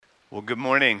Well, good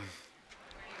morning.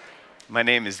 My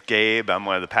name is Gabe. I'm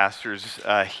one of the pastors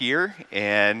here,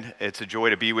 and it's a joy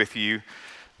to be with you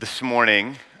this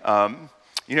morning. We're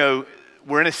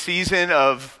in a season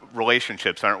of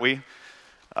relationships, aren't we?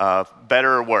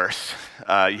 Better or worse.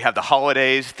 You have the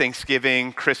holidays,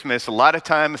 Thanksgiving, Christmas, a lot of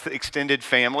time with the extended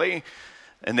family.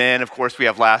 And then, of course, we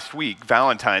have last week,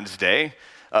 Valentine's Day,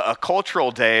 a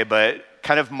cultural day, but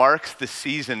kind of marks the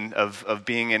season of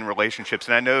being in relationships.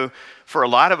 And I know for a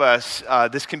lot of us,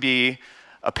 this can be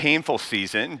a painful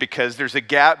season because there's a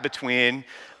gap between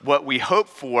what we hope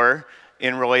for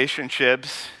in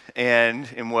relationships and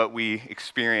in what we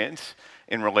experience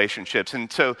in relationships.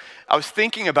 And so I was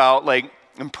thinking about,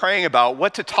 and praying about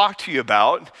what to talk to you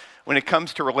about when it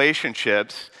comes to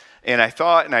relationships. And I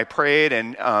thought and I prayed,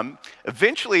 and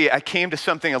eventually I came to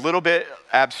something a little bit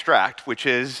abstract, which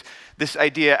is this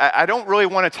idea. I don't really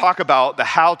want to talk about the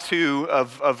how-to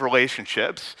of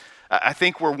relationships. I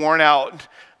think we're worn out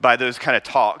by those kind of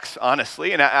talks,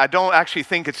 honestly. And I don't actually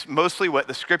think it's mostly what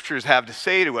the scriptures have to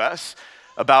say to us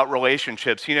about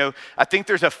relationships. I think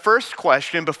there's a first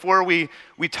question before we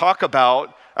talk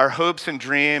about our hopes and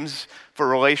dreams for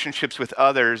relationships with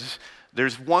others.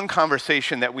 There's one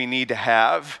conversation that we need to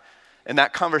have, and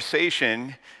that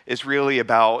conversation is really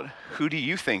about, who do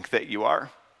you think that you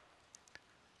are?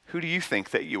 Who do you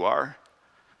think that you are?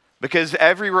 Because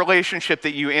every relationship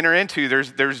that you enter into,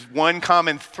 there's one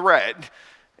common thread,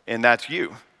 and that's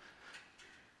you.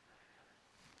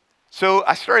 So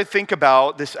I started to think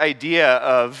about this idea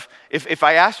of, if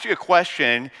I asked you a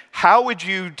question, how would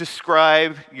you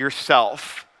describe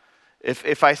yourself?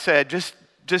 If I said,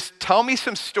 just tell me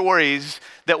some stories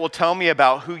that will tell me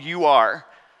about who you are,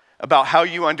 about how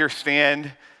you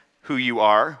understand who you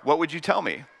are, what would you tell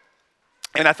me?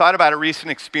 And I thought about a recent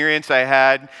experience I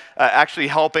had actually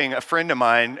helping a friend of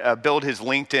mine build his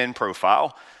LinkedIn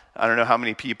profile. I don't know how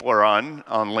many people are on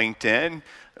LinkedIn,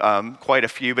 quite a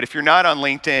few. But if you're not on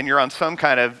LinkedIn, you're on some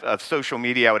kind of social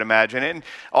media, I would imagine. And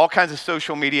all kinds of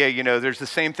social media, there's the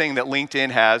same thing that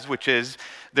LinkedIn has, which is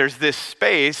there's this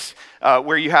space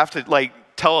where you have to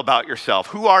tell about yourself.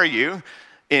 Who are you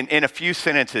in a few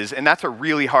sentences? And that's a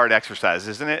really hard exercise,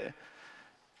 isn't it?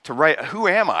 To write, who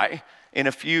am I? In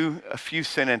a few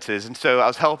sentences. And so I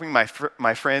was helping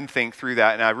my friend think through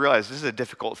that, and I realized this is a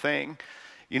difficult thing.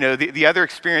 The other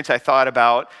experience I thought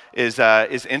about is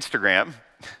Instagram,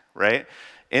 right?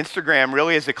 Instagram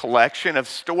really is a collection of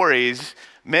stories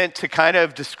meant to kind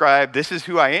of describe, this is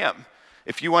who I am.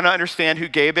 If you want to understand who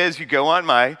Gabe is, you go on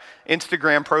my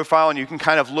Instagram profile and you can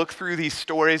kind of look through these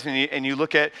stories and you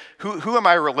look at who am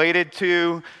I related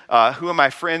to, who am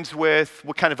I friends with,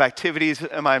 what kind of activities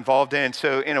am I involved in.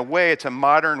 So in a way, it's a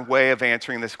modern way of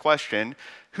answering this question,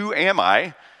 who am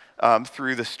I,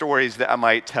 through the stories that I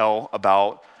might tell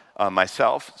about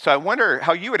myself. So I wonder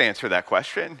how you would answer that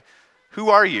question.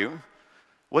 Who are you?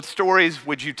 What stories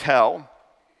would you tell?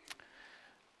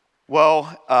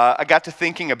 Well, I got to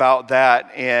thinking about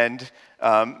that, and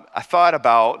I thought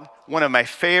about one of my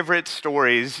favorite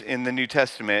stories in the New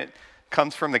Testament.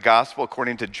 Comes from the Gospel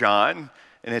according to John,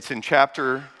 and it's in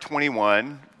chapter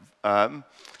 21,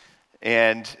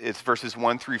 and it's verses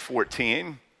 1 through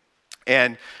 14.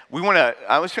 And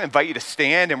I was going to invite you to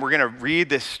stand, and we're going to read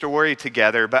this story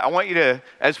together, but I want you to,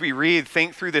 as we read,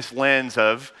 think through this lens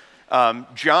of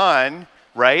John,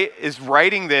 right, is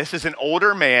writing this as an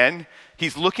older man.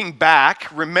 He's looking back,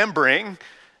 remembering,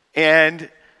 and,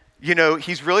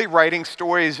 he's really writing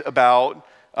stories about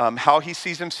how he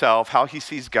sees himself, how he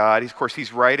sees God. Of course,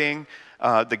 he's writing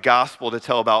the gospel to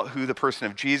tell about who the person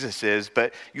of Jesus is,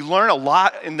 but you learn a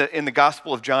lot in the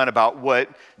Gospel of John about what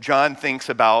John thinks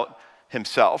about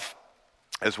himself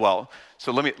as well.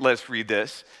 So let's read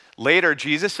this. Later,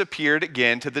 Jesus appeared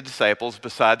again to the disciples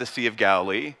beside the Sea of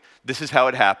Galilee. This is how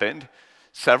it happened.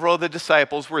 Several of the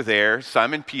disciples were there: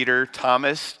 Simon Peter,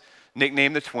 Thomas,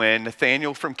 nicknamed the twin,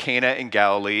 Nathanael from Cana in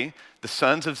Galilee, the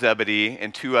sons of Zebedee,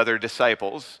 and two other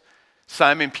disciples.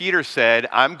 Simon Peter said,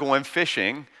 "I'm going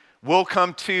fishing." "We'll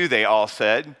come too," they all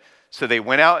said. So they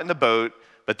went out in the boat,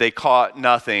 but they caught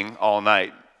nothing all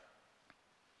night.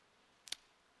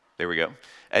 There we go.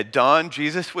 At dawn,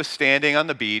 Jesus was standing on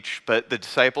the beach, but the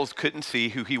disciples couldn't see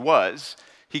who he was.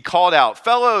 He called out,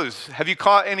 "Fellows, have you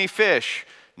caught any fish?"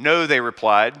 "No," they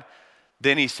replied.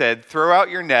 Then he said, "Throw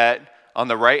out your net on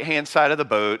the right-hand side of the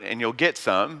boat and you'll get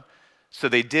some." So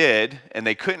they did, and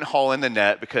they couldn't haul in the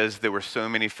net because there were so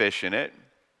many fish in it.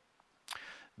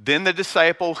 Then the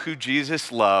disciple who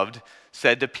Jesus loved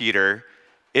said to Peter,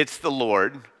 "It's the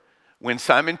Lord." When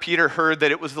Simon Peter heard that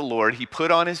it was the Lord, he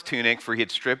put on his tunic, for he had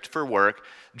stripped for work,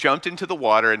 jumped into the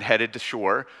water, and headed to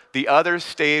shore. The others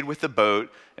stayed with the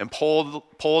boat and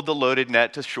pulled the loaded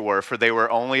net to shore, for they were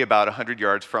only about 100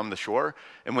 yards from the shore.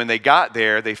 And when they got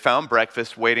there, they found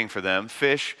breakfast waiting for them,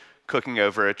 fish cooking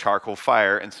over a charcoal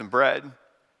fire, and some bread.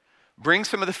 "Bring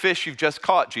some of the fish you've just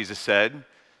caught," Jesus said.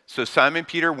 So Simon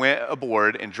Peter went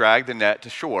aboard and dragged the net to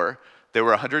shore. There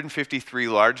were 153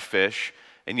 large fish,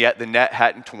 and yet the net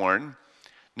hadn't torn.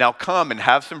 "Now come and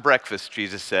have some breakfast,"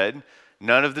 Jesus said.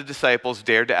 None of the disciples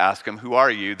dared to ask him, "Who are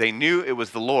you?" They knew it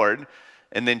was the Lord.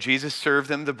 And then Jesus served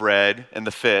them the bread and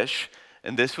the fish.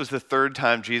 And this was the third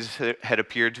time Jesus had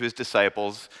appeared to his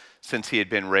disciples since he had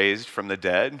been raised from the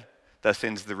dead. Thus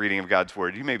ends the reading of God's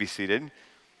word. You may be seated.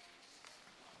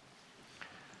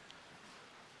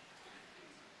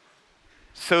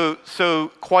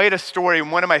 So quite a story,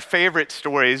 and one of my favorite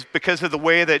stories because of the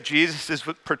way that Jesus is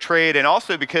portrayed, and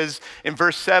also because in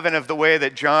verse 7 of the way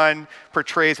that John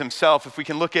portrays himself. If we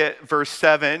can look at verse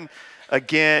 7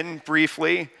 again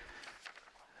briefly,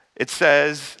 it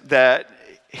says that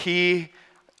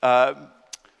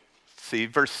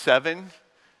verse 7,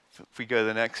 if we go to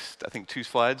the next, I think 2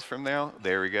 slides from now,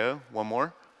 there we go, one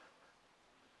more.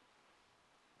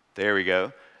 There we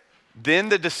go. Then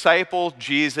the disciple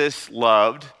Jesus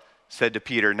loved said to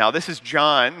Peter. Now this is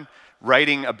John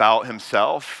writing about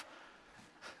himself.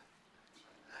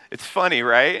 It's funny,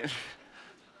 right?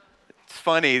 It's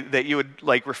funny that you would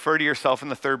refer to yourself in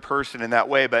the third person in that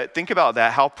way, but think about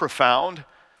that. How profound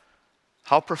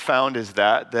is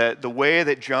that? That the way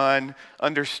that John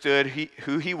understood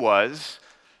who he was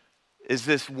is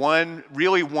this one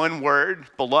word,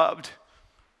 beloved.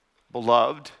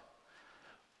 Beloved.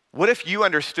 What if you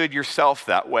understood yourself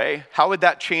that way? How would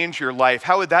that change your life?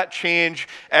 How would that change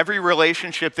every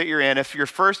relationship that you're in if your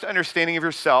first understanding of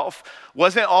yourself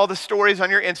wasn't all the stories on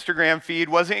your Instagram feed,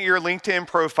 wasn't your LinkedIn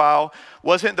profile,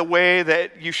 wasn't the way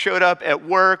that you showed up at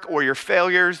work or your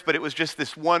failures, but it was just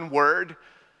this one word,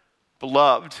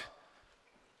 beloved?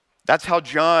 That's how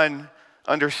John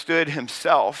understood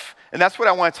himself. And that's what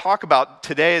I want to talk about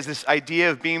today, is this idea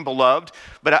of being beloved.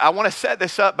 But I want to set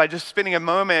this up by just spending a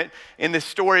moment in this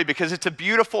story because it's a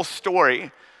beautiful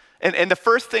story. And the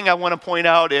first thing I want to point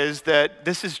out is that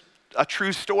this is a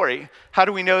true story. How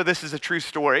do we know this is a true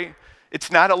story? It's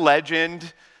not a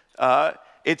legend.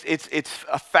 It's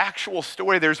a factual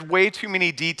story. There's way too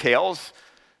many details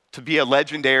to be a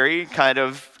legendary kind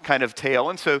of tale.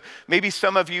 And so maybe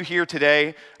some of you here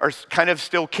today are kind of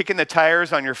still kicking the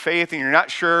tires on your faith and you're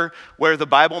not sure where the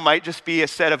Bible might just be a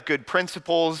set of good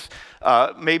principles.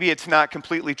 Maybe it's not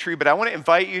completely true, but I want to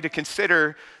invite you to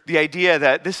consider the idea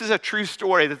that this is a true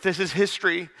story, that this is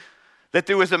history, that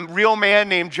there was a real man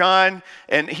named John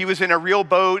and he was in a real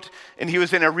boat and he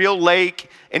was in a real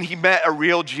lake and he met a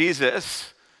real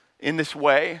Jesus in this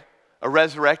way, a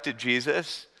resurrected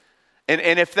Jesus.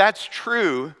 And if that's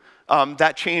true,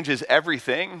 that changes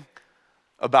everything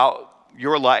about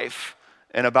your life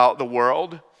and about the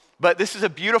world. But this is a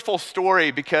beautiful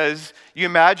story because you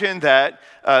imagine that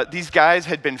these guys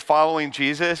had been following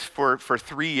Jesus for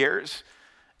 3 years.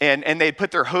 And they'd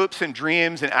put their hopes and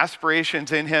dreams and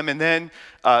aspirations in him. And then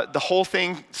the whole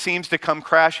thing seems to come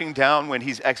crashing down when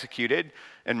he's executed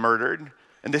and murdered.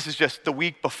 And this is just the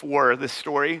week before this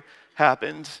story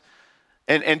happens.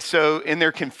 And so in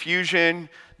their confusion,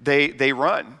 they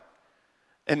run.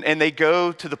 And they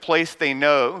go to the place they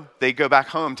know. They go back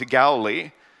home to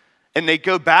Galilee. And they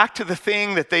go back to the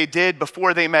thing that they did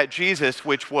before they met Jesus,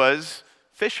 which was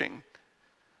fishing.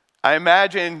 I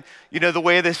imagine, the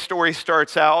way this story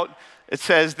starts out, it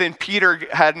says, then Peter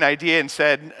had an idea and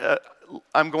said,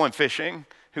 I'm going fishing.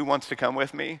 Who wants to come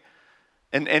with me?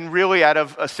 And really out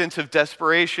of a sense of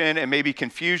desperation and maybe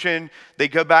confusion, they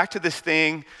go back to this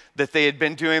thing that they had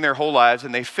been doing their whole lives,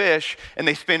 and they fish, and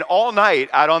they spend all night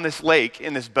out on this lake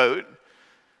in this boat.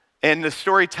 And the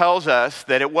story tells us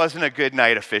that it wasn't a good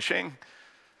night of fishing,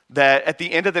 that at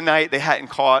the end of the night, they hadn't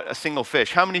caught a single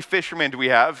fish. How many fishermen do we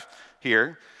have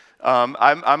here?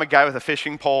 I'm a guy with a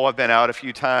fishing pole. I've been out a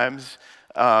few times.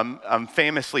 I'm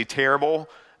famously terrible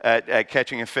at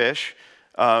catching a fish.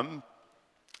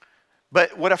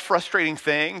 But what a frustrating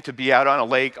thing to be out on a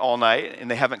lake all night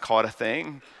and they haven't caught a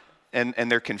thing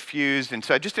and they're confused. And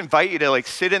so I just invite you to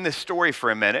sit in this story for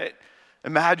a minute.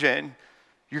 Imagine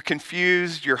you're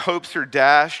confused, your hopes are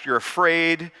dashed, you're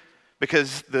afraid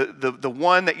because the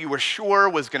one that you were sure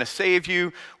was going to save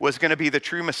you, was going to be the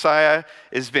true Messiah,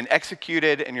 has been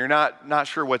executed and you're not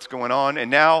sure what's going on. And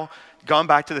now gone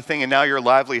back to the thing and now your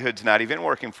livelihood's not even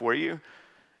working for you.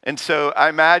 And so I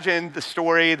imagine the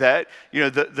story that,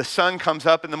 the sun comes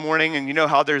up in the morning, and you know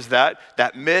how there's that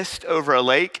mist over a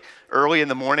lake early in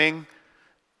the morning?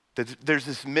 There's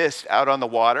this mist out on the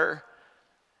water.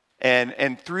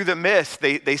 And through the mist,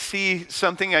 they see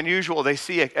something unusual. They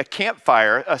see a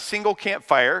campfire, a single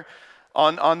campfire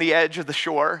on the edge of the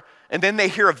shore. And then they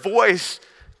hear a voice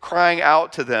crying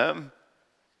out to them,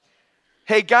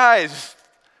 "Hey guys,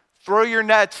 throw your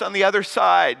nets on the other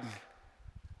side."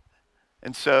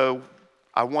 And so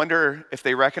I wonder if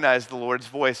they recognize the Lord's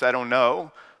voice. I don't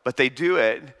know, but they do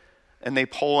it, and they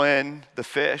pull in the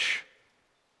fish.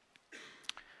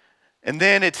 And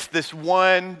then it's the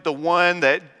one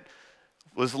that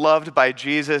was loved by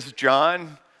Jesus,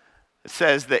 John. It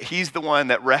says that he's the one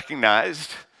that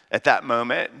recognized at that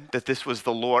moment that this was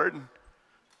the Lord.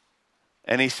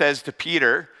 And he says to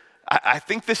Peter, I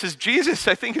think this is Jesus.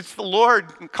 I think it's the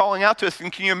Lord calling out to us.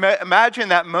 And can you imagine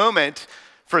that moment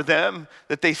for them,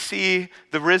 that they see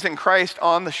the risen Christ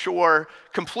on the shore,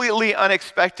 completely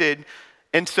unexpected?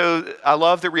 And so I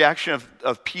love the reaction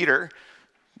of Peter.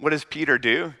 What does Peter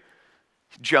do?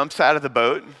 He jumps out of the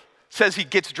boat. Says he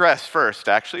gets dressed first,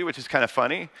 actually, which is kind of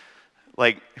funny.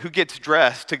 Like, who gets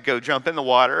dressed to go jump in the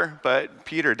water? But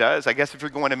Peter does. I guess if you're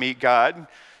going to meet God,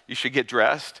 you should get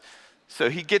dressed. So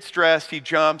he gets dressed, he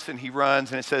jumps, and he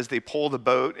runs, and it says they pull the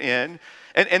boat in.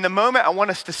 And the moment I want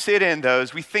us to sit in, though,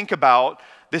 is we think about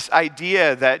this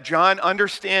idea that John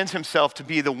understands himself to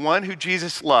be the one who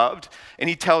Jesus loved, and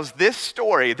he tells this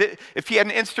story. If he had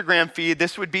an Instagram feed,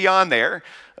 this would be on there,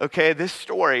 okay, this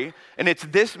story. And it's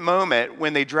this moment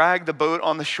when they drag the boat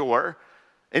on the shore.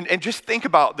 And just think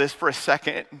about this for a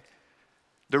second.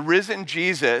 The risen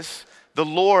Jesus, the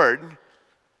Lord,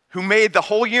 who made the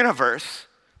whole universe,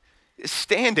 is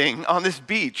standing on this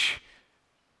beach.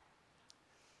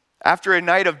 After a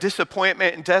night of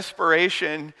disappointment and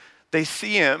desperation, they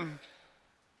see him,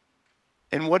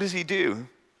 and what does he do?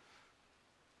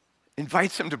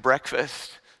 Invites them to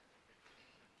breakfast.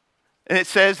 And it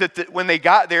says that when they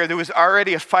got there, there was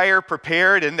already a fire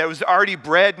prepared, and there was already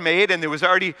bread made, and there was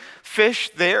already fish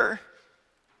there.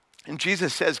 And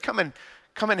Jesus says, come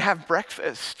and have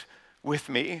breakfast with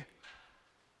me.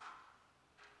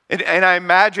 And I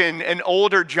imagine an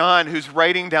older John who's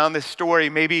writing down this story,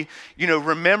 maybe,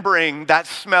 remembering that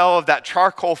smell of that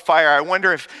charcoal fire. I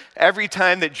wonder if every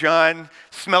time that John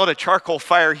smelled a charcoal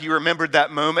fire, he remembered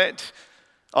that moment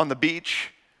on the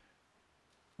beach.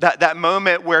 That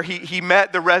moment where he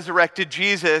met the resurrected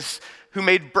Jesus who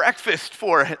made breakfast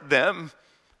for them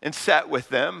and sat with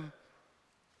them.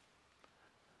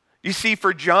 You see,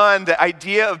 for John, the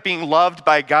idea of being loved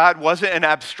by God wasn't an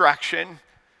abstraction.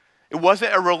 It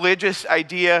wasn't a religious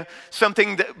idea,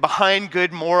 something behind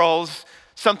good morals,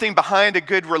 something behind a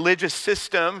good religious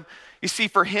system. You see,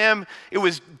 for him, it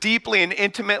was deeply and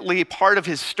intimately part of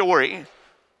his story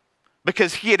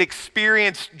because he had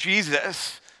experienced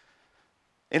Jesus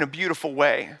in a beautiful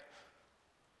way.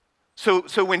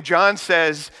 So when John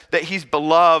says that he's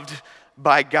beloved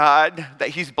by God, that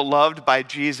he's beloved by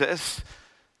Jesus,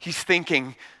 he's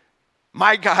thinking,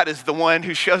 my God is the one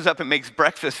who shows up and makes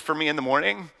breakfast for me in the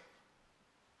morning.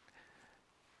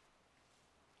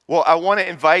 Well, I want to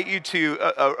invite you to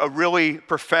a really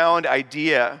profound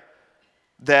idea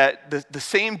that the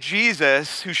same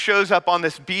Jesus who shows up on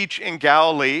this beach in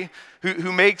Galilee,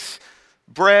 who makes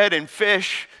bread and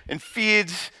fish and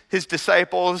feeds his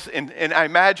disciples, and I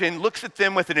imagine looks at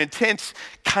them with an intense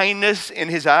kindness in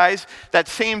his eyes, that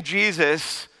same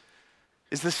Jesus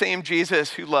is the same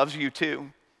Jesus who loves you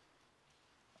too.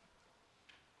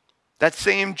 That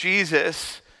same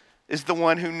Jesus is the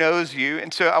one who knows you.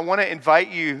 And so I want to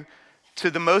invite you to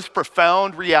the most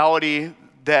profound reality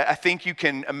that I think you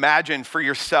can imagine for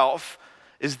yourself,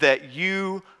 is that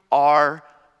you are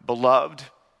beloved.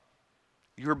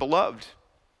 You're beloved.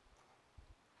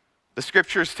 The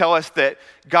scriptures tell us that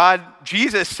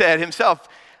Jesus said himself,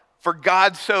 for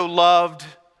God so loved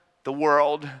the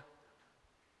world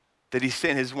that he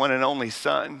sent his one and only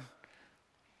Son.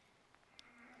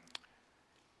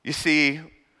 You see,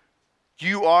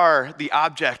 you are the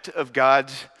object of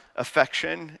God's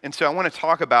affection. And so I want to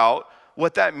talk about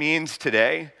what that means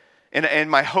today. And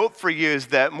my hope for you is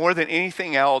that more than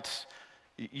anything else,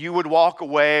 you would walk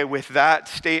away with that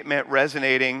statement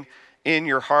resonating in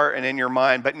your heart and in your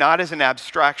mind, but not as an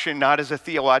abstraction, not as a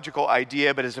theological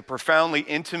idea, but as a profoundly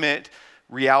intimate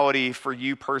reality for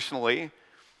you personally.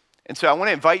 And so I want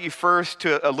to invite you first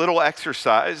to a little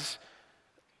exercise,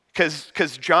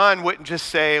 because John wouldn't just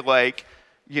say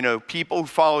people who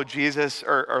follow Jesus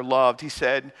are loved. He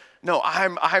said, no,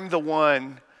 I'm the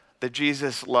one that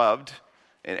Jesus loved.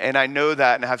 And I know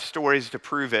that and I have stories to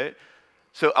prove it.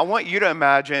 So I want you to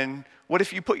imagine What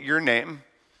if you put your name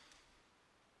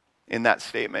in that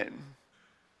statement?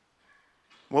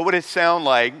 What would it sound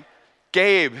like?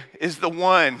 Gabe is the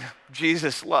one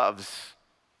Jesus loves.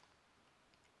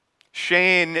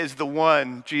 Shane is the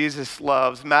one Jesus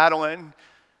loves. Madeline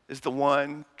is the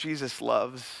one Jesus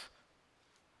loves.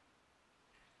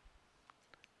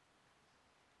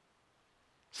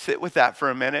 Sit with that for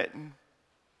a minute and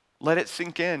let it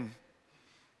sink in.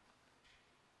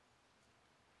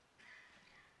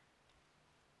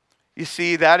 You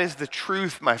see, that is the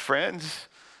truth, my friends,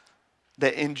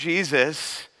 that in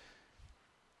Jesus,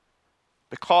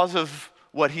 because of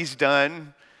what he's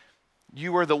done,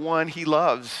 you are the one he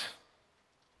loves.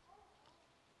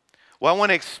 Well, I want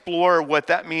to explore what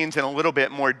that means in a little bit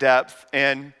more depth,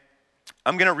 and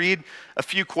I'm going to read a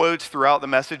few quotes throughout the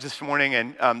message this morning,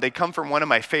 and they come from one of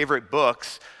my favorite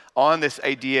books on this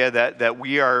idea that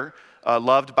we are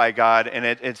loved by God, and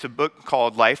it's a book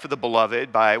called Life of the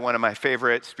Beloved by one of my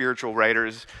favorite spiritual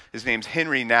writers. His name's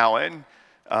Henry Nouwen.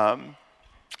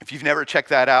 If you've never checked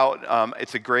that out,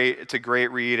 it's a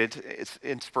great read. It's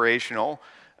inspirational.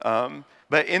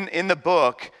 But in the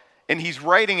book, and he's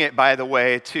writing it, by the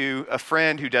way, to a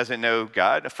friend who doesn't know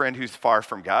God, a friend who's far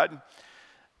from God.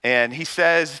 And he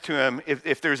says to him,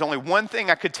 if there's only one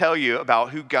thing I could tell you about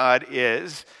who God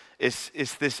is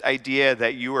this idea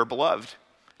that you are beloved.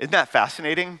 Isn't that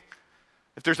fascinating?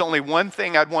 If there's only one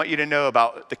thing I'd want you to know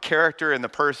about the character and the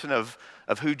person of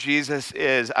who Jesus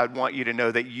is, I'd want you to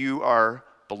know that you are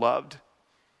beloved.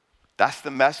 That's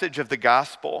the message of the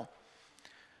gospel.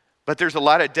 But there's a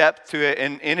lot of depth to it.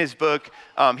 And in his book,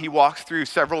 he walks through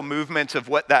several movements of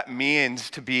what that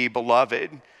means to be beloved.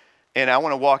 And I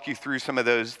want to walk you through some of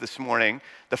those this morning.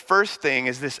 The first thing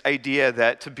is this idea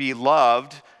that to be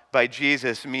loved by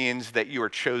Jesus means that you are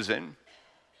chosen.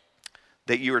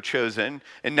 That you are chosen.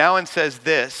 And Nouwen says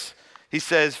this. He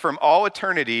says, from all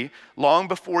eternity, long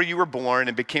before you were born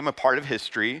and became a part of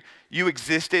history, you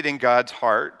existed in God's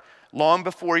heart. Long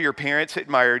before your parents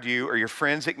admired you or your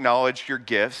friends acknowledged your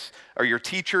gifts or your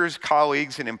teachers,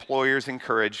 colleagues, and employers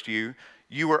encouraged you,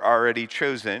 you were already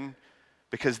chosen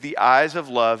because the eyes of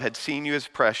love had seen you as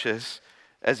precious,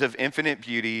 as of infinite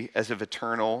beauty, as of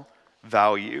eternal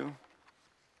value.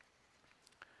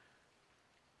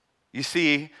 You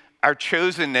see, our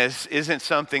chosenness isn't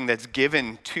something that's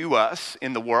given to us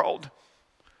in the world,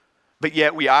 but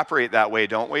yet we operate that way,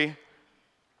 don't we?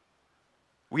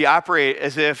 We operate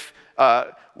as if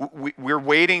we're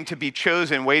waiting to be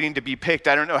chosen, waiting to be picked.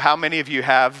 I don't know how many of you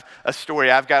have a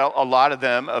story. I've got a lot of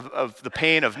them of the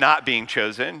pain of not being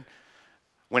chosen.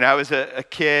 When I was a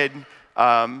kid,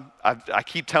 I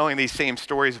keep telling these same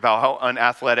stories about how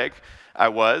unathletic I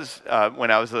was when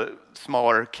I was a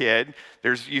smaller kid.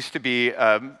 There used to be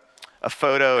a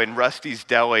photo in Rusty's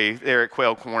Deli there at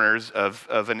Quail Corners of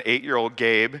an 8-year-old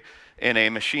Gabe in a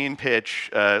machine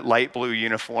pitch light blue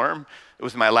uniform. It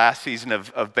was my last season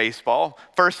of baseball,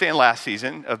 first and last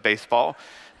season of baseball,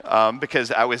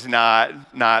 because I was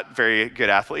not very good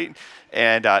athlete.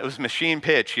 And it was machine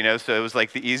pitch, so it was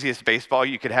like the easiest baseball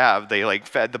you could have. They like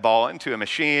fed the ball into a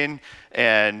machine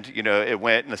and, it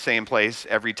went in the same place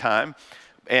every time.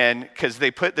 And because they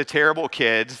put the terrible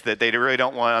kids that they really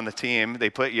don't want on the team,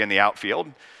 they put you in the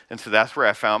outfield. And so that's where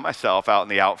I found myself, out in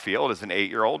the outfield as an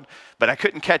 8-year-old. But I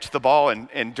couldn't catch the ball,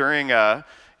 and during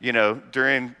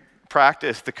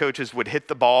practice, the coaches would hit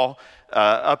the ball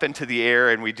up into the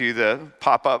air, and we do the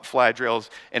pop-up fly drills,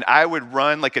 and I would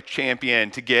run like a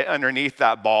champion to get underneath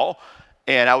that ball,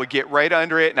 and I would get right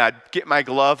under it, and I'd get my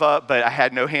glove up, but I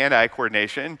had no hand-eye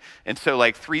coordination, and so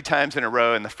like 3 times in a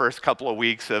row in the first couple of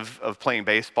weeks of playing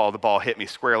baseball, the ball hit me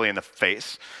squarely in the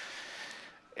face.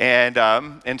 And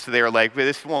so they were like, well,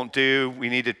 this won't do. We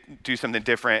need to do something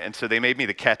different. And so they made me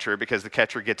the catcher because the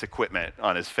catcher gets equipment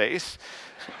on his face.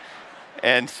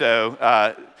 And so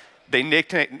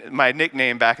my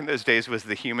nickname back in those days was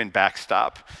the human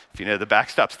backstop. If you know, the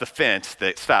backstop's the fence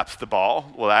that stops the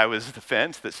ball. Well, I was the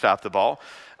fence that stopped the ball.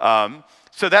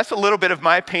 So that's a little bit of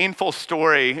my painful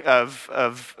story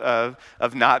of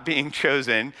not being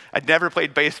chosen. I'd never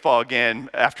played baseball again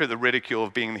after the ridicule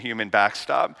of being the human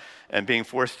backstop and being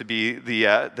forced to be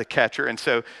the catcher. And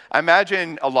so I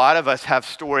imagine a lot of us have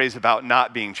stories about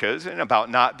not being chosen, about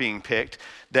not being picked,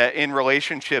 that in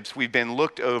relationships we've been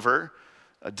looked over,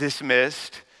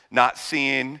 dismissed, not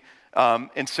seen.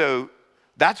 And so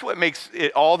that's what makes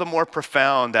it all the more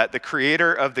profound that the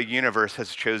creator of the universe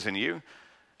has chosen you.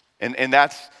 And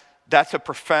that's a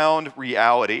profound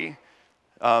reality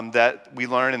that we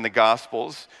learn in the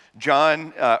Gospels.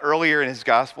 John, earlier in his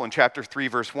Gospel in chapter 3,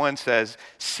 verse 1 says,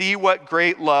 "See what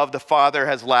great love the Father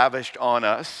has lavished on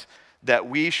us, that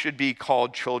we should be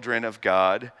called children of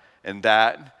God, and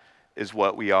that is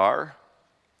what we are.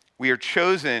 We are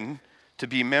chosen to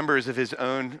be members of his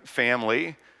own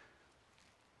family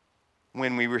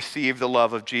when we receive the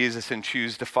love of Jesus and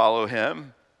choose to follow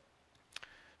him.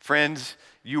 Friends,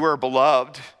 you are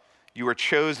beloved. You are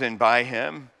chosen by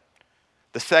him.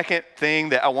 The second thing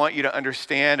that I want you to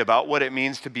understand about what it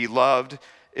means to be loved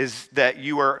is that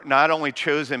you are not only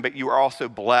chosen, but you are also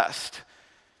blessed.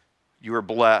 You are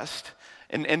blessed.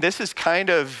 And this is kind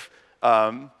of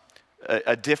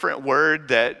a different word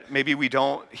that maybe we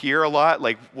don't hear a lot.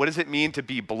 Like, what does it mean to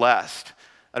be blessed?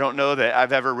 I don't know that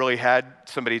I've ever really had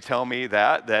somebody tell me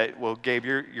that, well, Gabe,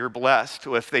 you're blessed.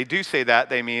 Well, if they do say that,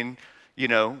 they mean,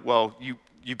 well,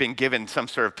 you've been given some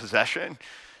sort of possession.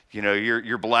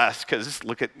 You're blessed because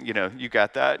look at, you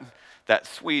got that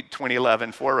sweet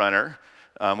 2011 4Runner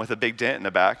with a big dent in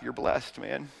the back. You're blessed,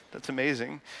 man. That's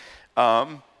amazing.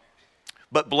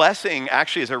 But blessing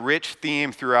actually is a rich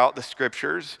theme throughout the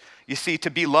scriptures. You see, to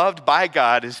be loved by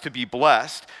God is to be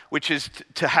blessed, which is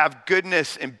to have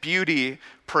goodness and beauty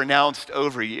pronounced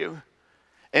over you.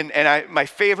 And my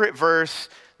favorite verse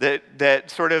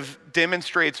that sort of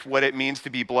demonstrates what it means to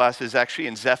be blessed is actually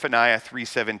in Zephaniah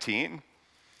 3:17.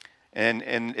 And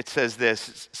it says this,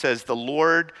 it says, "The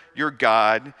Lord your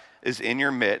God is in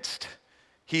your midst.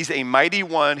 He's a mighty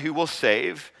one who will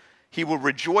save. He will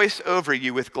rejoice over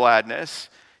you with gladness.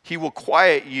 He will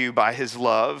quiet you by his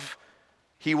love.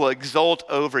 He will exult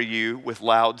over you with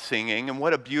loud singing." And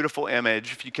what a beautiful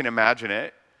image, if you can imagine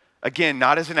it. Again,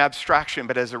 not as an abstraction,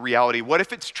 but as a reality. What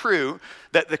if it's true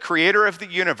that the creator of the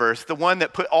universe, the one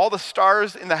that put all the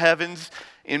stars in the heavens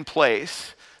in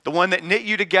place, the one that knit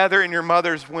you together in your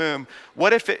mother's womb,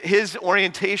 what if his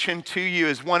orientation to you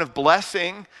is one of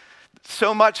blessing,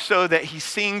 so much so that he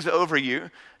sings over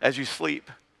you as you sleep?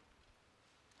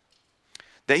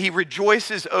 That he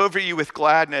rejoices over you with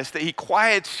gladness, that he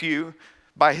quiets you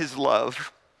by his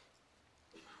love.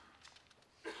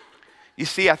 You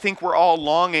see, I think we're all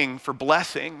longing for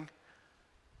blessing.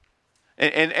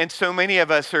 And so many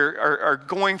of us are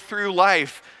going through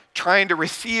life trying to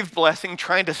receive blessing,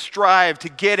 trying to strive to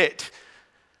get it,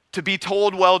 to be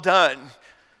told, well done.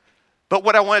 But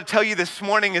what I want to tell you this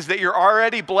morning is that you're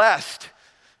already blessed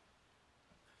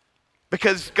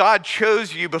because God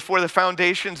chose you before the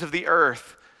foundations of the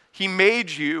earth. He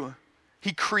made you.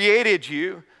 He created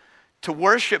you to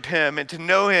worship him and to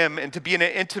know him and to be in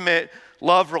an intimate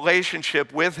love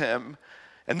relationship with him.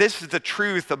 And this is the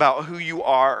truth about who you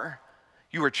are.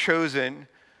 You are chosen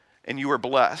and you are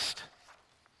blessed.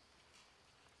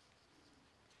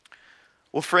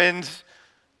 Well, friends,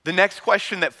 the next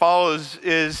question that follows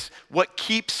is what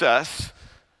keeps us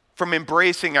from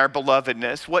embracing our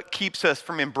belovedness? What keeps us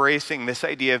from embracing this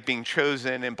idea of being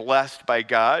chosen and blessed by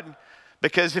God?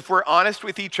 Because if we're honest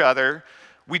with each other,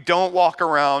 we don't walk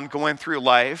around going through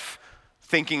life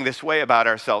thinking this way about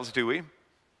ourselves, do we?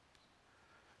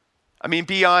 I mean,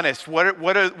 be honest. What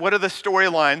are the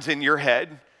storylines in your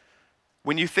head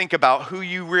when you think about who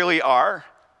you really are?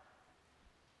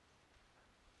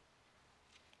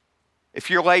 If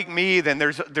you're like me, then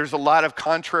there's a lot of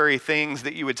contrary things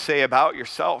that you would say about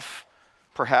yourself,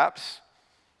 perhaps.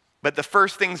 But the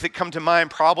first things that come to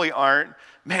mind probably aren't,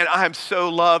 man, I'm so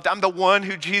loved. I'm the one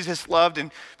who Jesus loved,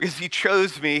 and because he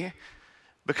chose me,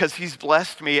 because he's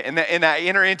blessed me. And I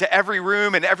enter into every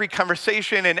room and every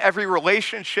conversation and every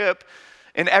relationship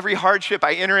and every hardship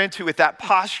I enter into with that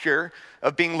posture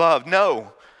of being loved.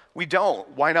 No, we don't.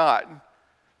 Why not?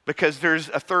 Because there's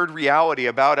a third reality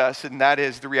about us, and that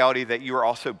is the reality that you are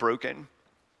also broken.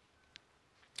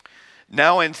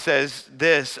 Nouwen says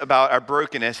this about our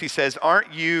brokenness. He says,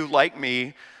 "Aren't you like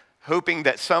me, hoping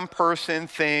that some person,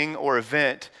 thing, or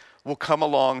event will come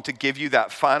along to give you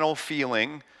that final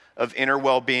feeling of inner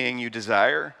well-being you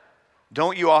desire?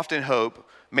 Don't you often hope,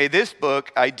 may this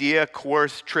book, idea,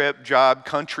 course, trip, job,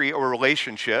 country, or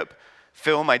relationship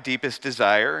fill my deepest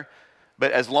desire?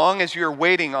 But as long as you're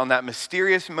waiting on that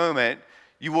mysterious moment,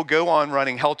 you will go on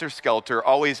running helter-skelter,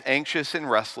 always anxious and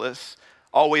restless,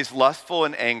 always lustful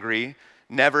and angry,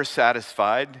 never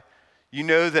satisfied. You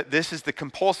know that this is the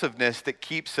compulsiveness that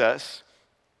keeps us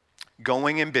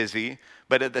going and busy,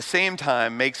 but at the same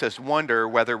time makes us wonder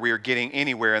whether we are getting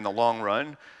anywhere in the long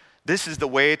run. This is the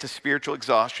way to spiritual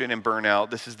exhaustion and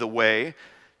burnout. This is the way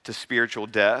to spiritual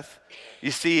death."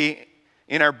 You see,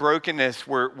 in our brokenness,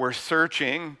 we're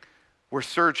searching,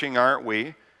 aren't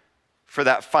we, for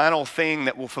that final thing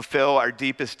that will fulfill our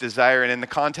deepest desire. And in the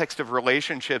context of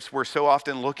relationships, we're so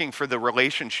often looking for the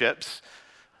relationships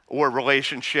or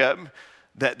relationship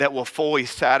that will fully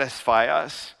satisfy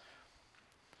us.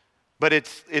 But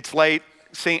it's like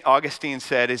St. Augustine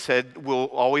said, he said, we'll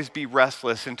always be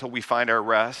restless until we find our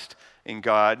rest in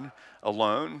God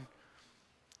alone.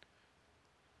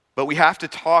 But we have to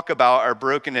talk about our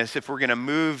brokenness if we're going to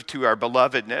move to our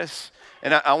belovedness.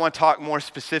 And I want to talk more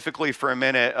specifically for a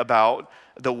minute about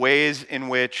the ways in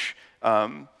which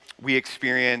we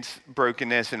experience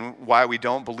brokenness and why we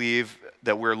don't believe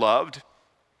that we're loved.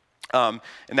 And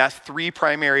that's three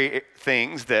primary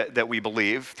things that we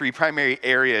believe, three primary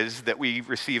areas that we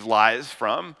receive lies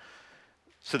from.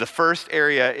 So the first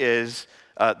area is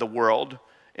the world.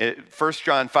 1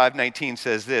 John 5:19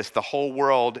 says this: the whole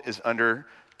world is under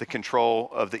the control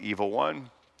of the evil one.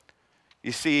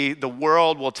 You see, the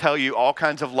world will tell you all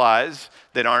kinds of lies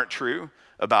that aren't true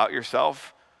about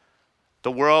yourself.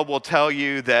 The world will tell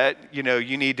you that, you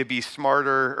need to be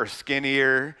smarter or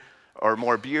skinnier or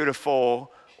more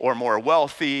beautiful or more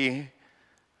wealthy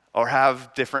or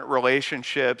have different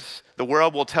relationships. The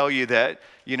world will tell you that,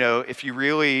 if you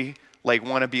really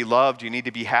want to be loved, you need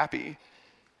to be happy.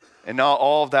 And not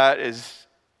all of that is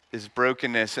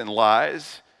brokenness and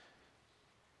lies.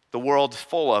 The world's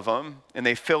full of them, and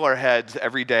they fill our heads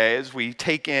every day as we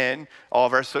take in all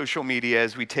of our social media,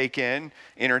 as we take in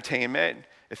entertainment.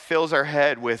 It fills our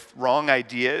head with wrong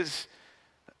ideas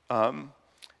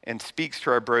and speaks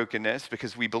to our brokenness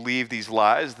because we believe these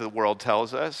lies the world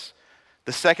tells us.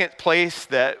 The second place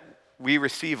that we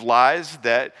receive lies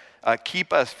that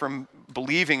keep us from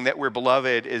believing that we're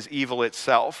beloved is evil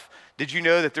itself. Did you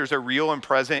know that there's a real and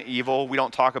present evil? We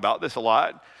don't talk about this a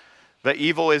lot. But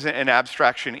evil isn't an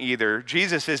abstraction either.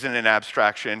 Jesus isn't an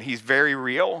abstraction. He's very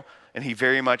real, and he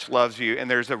very much loves you. And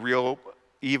there's a real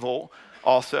evil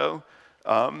also.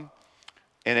 And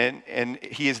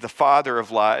he is the father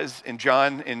of lies. And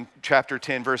John in chapter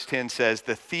 10, verse 10 says,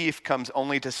 the thief comes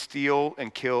only to steal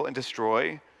and kill and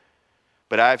destroy.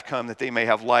 But I've come that they may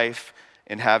have life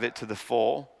and have it to the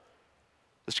full.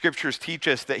 The scriptures teach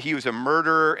us that he was a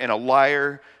murderer and a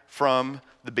liar from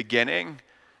the beginning.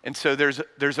 And so there's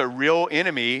a real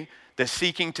enemy that's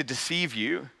seeking to deceive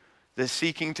you, that's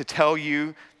seeking to tell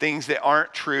you things that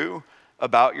aren't true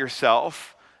about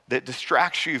yourself, that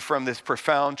distracts you from this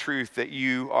profound truth that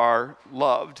you are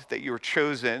loved, that you're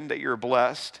chosen, that you're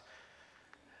blessed.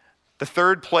 The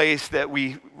third place that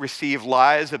we receive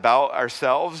lies about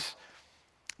ourselves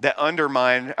that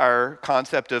undermine our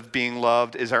concept of being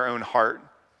loved is our own heart.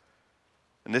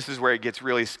 And this is where it gets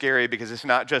really scary because it's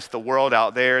not just the world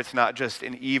out there. It's not just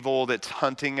an evil that's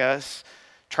hunting us,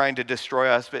 trying to destroy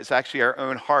us, but it's actually our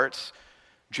own hearts.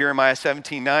 Jeremiah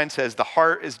 17:9 says, the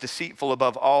heart is deceitful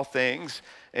above all things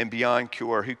and beyond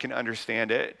cure. Who can understand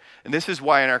it? And this is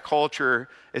why in our culture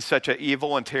it's such an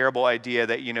evil and terrible idea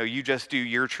that, you just do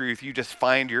your truth. You just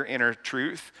find your inner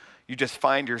truth. You just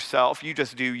find yourself. You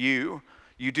just do you.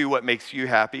 You do what makes you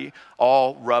happy.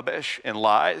 All rubbish and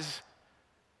lies.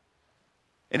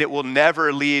 And it will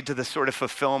never lead to the sort of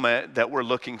fulfillment that we're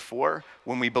looking for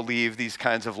when we believe these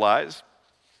kinds of lies.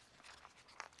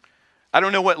 I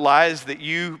don't know what lies that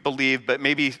you believe, but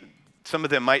maybe some of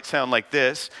them might sound like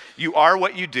this. You are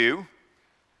what you do.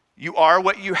 You are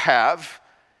what you have.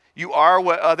 You are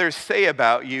what others say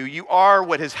about you. You are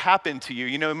what has happened to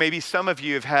you. Maybe some of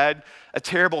you have had a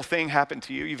terrible thing happen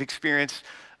to you. You've experienced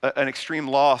an extreme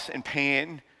loss and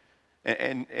pain,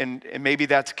 and maybe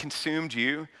that's consumed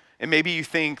you. And maybe you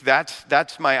think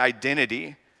that's my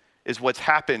identity, is what's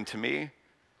happened to me.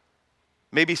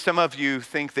 Maybe some of you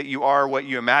think that you are what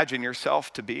you imagine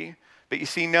yourself to be. But you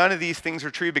see, none of these things are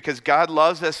true because God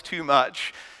loves us too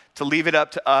much to leave it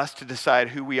up to us to decide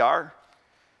who we are.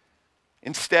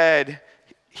 Instead,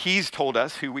 he's told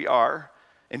us who we are,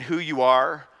 and who you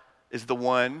are is the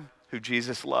one who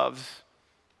Jesus loves.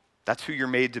 That's who you're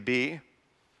made to be,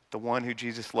 the one who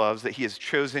Jesus loves, that he has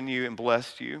chosen you and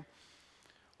blessed you.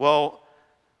 Well,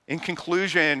 in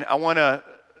conclusion, I want to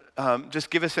just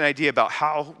give us an idea about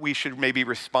how we should maybe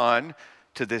respond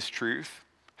to this truth.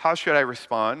 How should I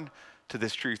respond to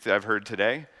this truth that I've heard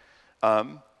today?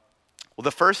 Well,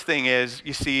 the first thing is,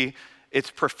 you see,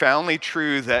 it's profoundly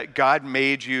true that God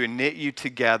made you and knit you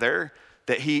together,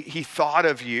 that he thought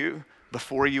of you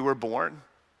before you were born,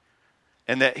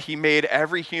 and that he made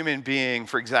every human being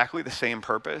for exactly the same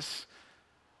purpose,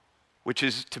 which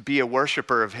is to be a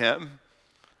worshiper of him,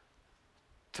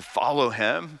 to follow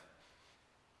him,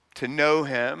 to know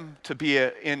him, to be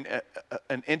in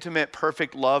an intimate,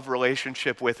 perfect love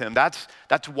relationship with him. That's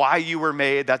why you were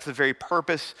made. That's the very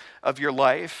purpose of your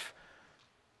life.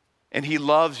 And he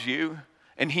loves you,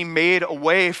 and he made a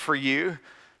way for you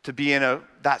to be in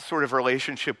that sort of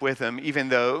relationship with him, even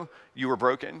though you were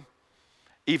broken,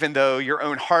 even though your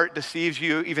own heart deceives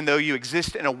you, even though you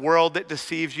exist in a world that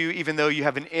deceives you, even though you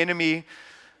have an enemy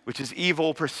which is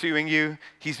evil pursuing you.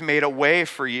 He's made a way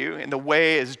for you, and the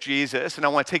way is Jesus. And I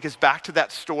want to take us back to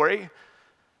that story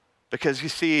because you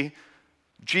see,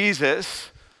 Jesus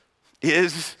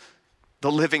is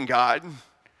the living God.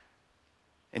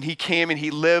 And he came and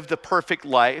he lived the perfect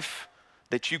life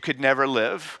that you could never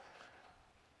live.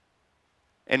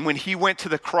 And when he went to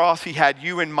the cross, he had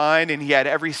you in mind, and he had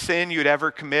every sin you had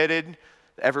ever committed,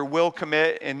 ever will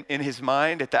commit in his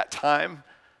mind at that time.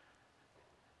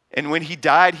 And when he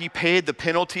died, he paid the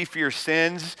penalty for your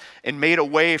sins and made a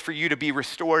way for you to be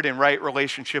restored in right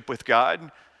relationship with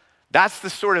God. That's the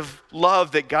sort of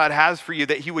love that God has for you,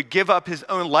 that he would give up his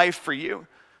own life for you.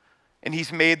 And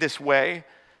he's made this way.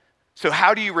 So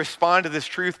how do you respond to this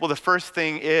truth? Well, the first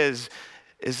thing is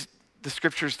the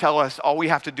scriptures tell us all we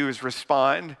have to do is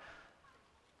respond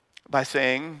by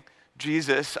saying,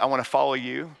 Jesus, I want to follow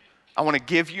you. I want to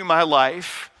give you my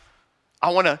life. I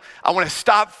want to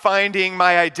stop finding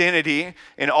my identity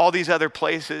in all these other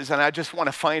places, and I just want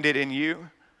to find it in you.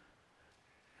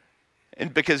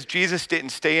 And because Jesus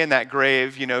didn't stay in that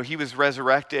grave, he was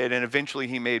resurrected, and eventually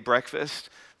he made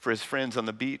breakfast for his friends on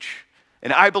the beach.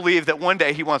 And I believe that one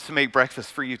day he wants to make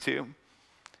breakfast for you too.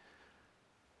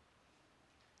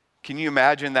 Can you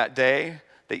imagine that day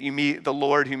that you meet the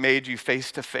Lord who made you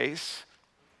face to face?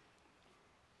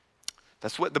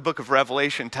 That's what the book of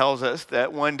Revelation tells us,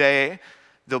 that one day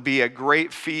there'll be a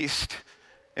great feast.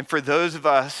 And for those of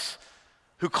us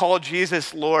who call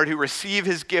Jesus Lord, who receive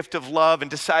his gift of love and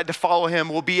decide to follow him,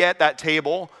 we'll be at that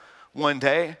table one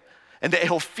day, and that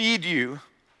he'll feed you,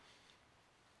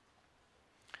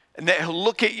 and that he'll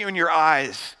look at you in your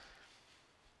eyes,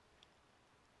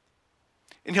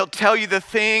 and he'll tell you the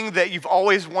thing that you've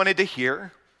always wanted to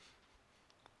hear,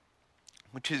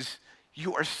 which is,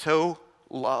 you are so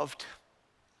loved.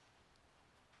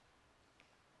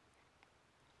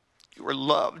 You are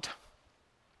loved.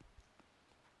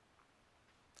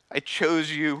 I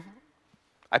chose you.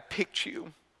 I picked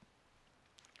you.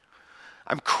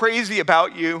 I'm crazy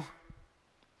about you.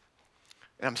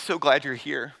 And I'm so glad you're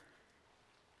here.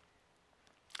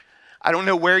 I don't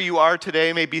know where you are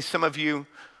today. Maybe some of you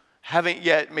haven't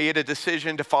yet made a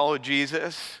decision to follow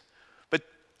Jesus. But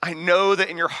I know that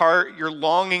in your heart, you're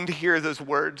longing to hear those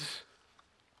words.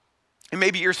 And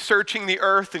maybe you're searching the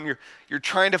earth and you're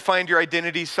trying to find your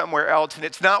identity somewhere else, and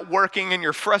it's not working, and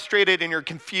you're frustrated and you're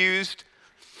confused.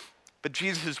 But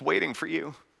Jesus is waiting for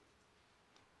you.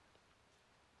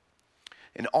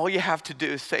 And all you have to do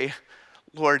is say,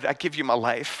 Lord, I give you my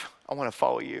life. I want to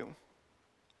follow you.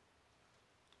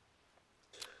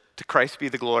 To Christ be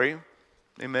the glory.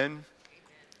 Amen.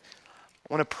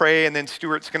 I want to pray, and then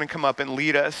Stuart's going to come up and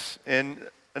lead us in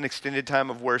an extended time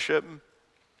of worship.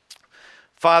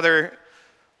 Father,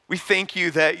 we thank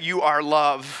you that you are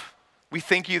love. We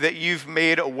thank you that you've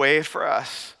made a way for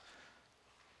us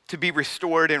to be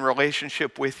restored in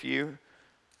relationship with you.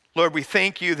 Lord, we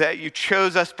thank you that you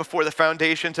chose us before the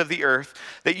foundations of the earth,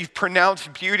 that you've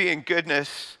pronounced beauty and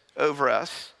goodness over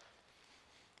us,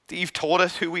 that you've told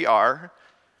us who we are,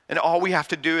 and all we have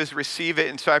to do is receive it.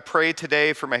 And so I pray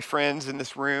today for my friends in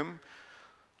this room.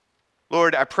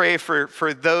 Lord, I pray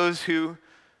for those who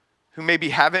maybe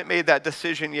haven't made that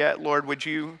decision yet. Lord, would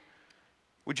you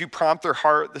prompt their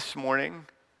heart this morning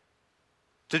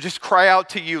to just cry out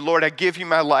to you, Lord, I give you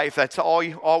my life. That's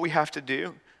all we have to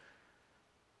do.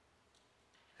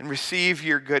 And receive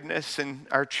your goodness and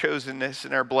our chosenness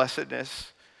and our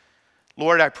blessedness.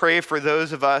 Lord, I pray for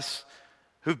those of us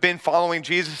who've been following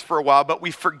Jesus for a while, but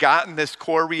we've forgotten this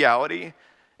core reality,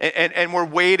 and we're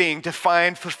waiting to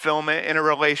find fulfillment in a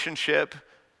relationship.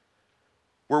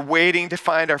 We're waiting to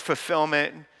find our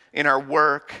fulfillment in our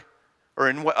work or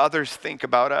in what others think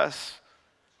about us.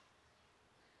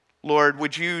 Lord,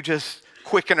 would you just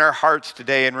quicken our hearts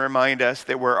today and remind us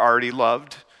that we're already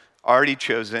loved, already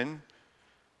chosen.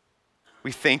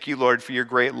 We thank you, Lord, for your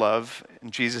great love.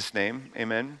 In Jesus' name,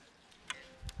 amen.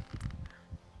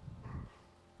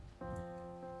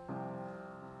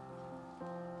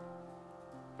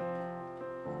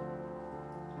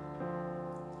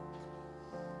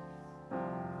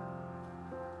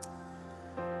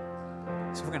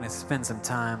 So we're going to spend some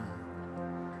time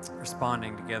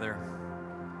responding together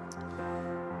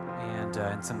and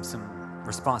in some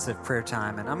responsive prayer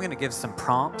time. And I'm going to give some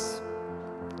prompts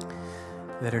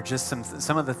that are just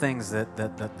some of the things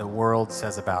that the world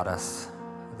says about us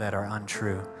that are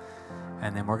untrue.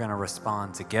 And then we're going to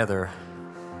respond together,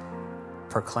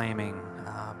 proclaiming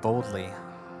boldly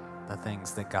the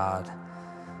things that God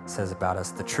says about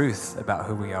us, the truth about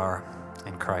who we are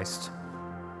in Christ.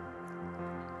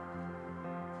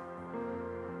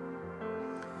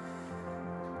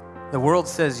 The world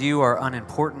says you are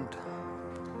unimportant,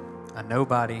 a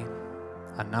nobody,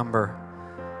 a number,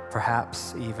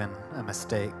 perhaps even a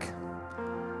mistake.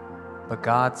 But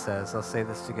God says, let's say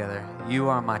this together, you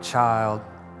are my child,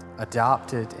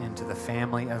 adopted into the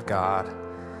family of God,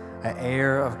 an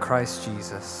heir of Christ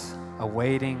Jesus,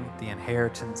 awaiting the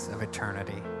inheritance of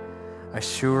eternity,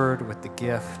 assured with the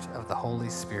gift of the Holy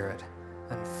Spirit,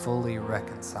 and fully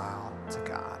reconciled to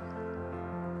God.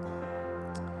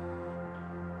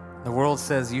 The world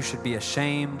says you should be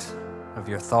ashamed of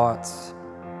your thoughts.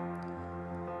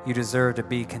 You deserve to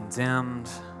be condemned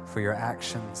for your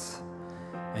actions,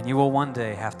 and you will one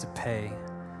day have to pay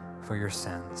for your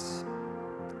sins.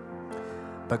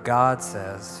 But God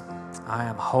says, I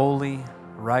am holy,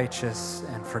 righteous,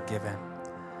 and forgiven.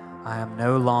 I am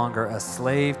no longer a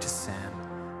slave to sin,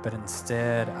 but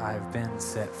instead I have been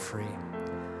set free.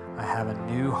 I have a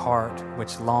new heart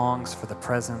which longs for the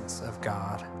presence of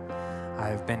God. I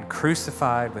have been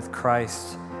crucified with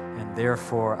Christ, and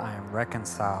therefore I am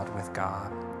reconciled with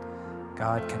God.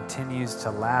 God continues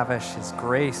to lavish his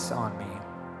grace on me,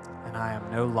 and I am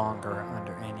no longer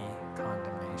under any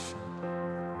condemnation.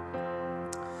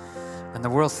 And the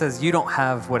world says you don't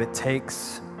have what it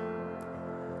takes.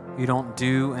 You don't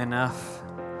do enough,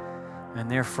 and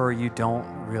therefore you don't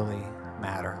really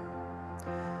matter.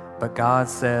 But God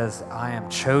says, I am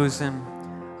chosen,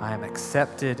 I am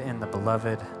accepted in the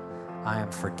beloved, I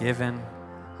am forgiven,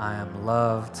 I am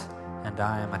loved, and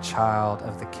I am a child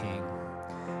of the King.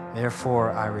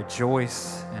 Therefore I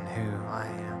rejoice in who I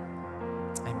am.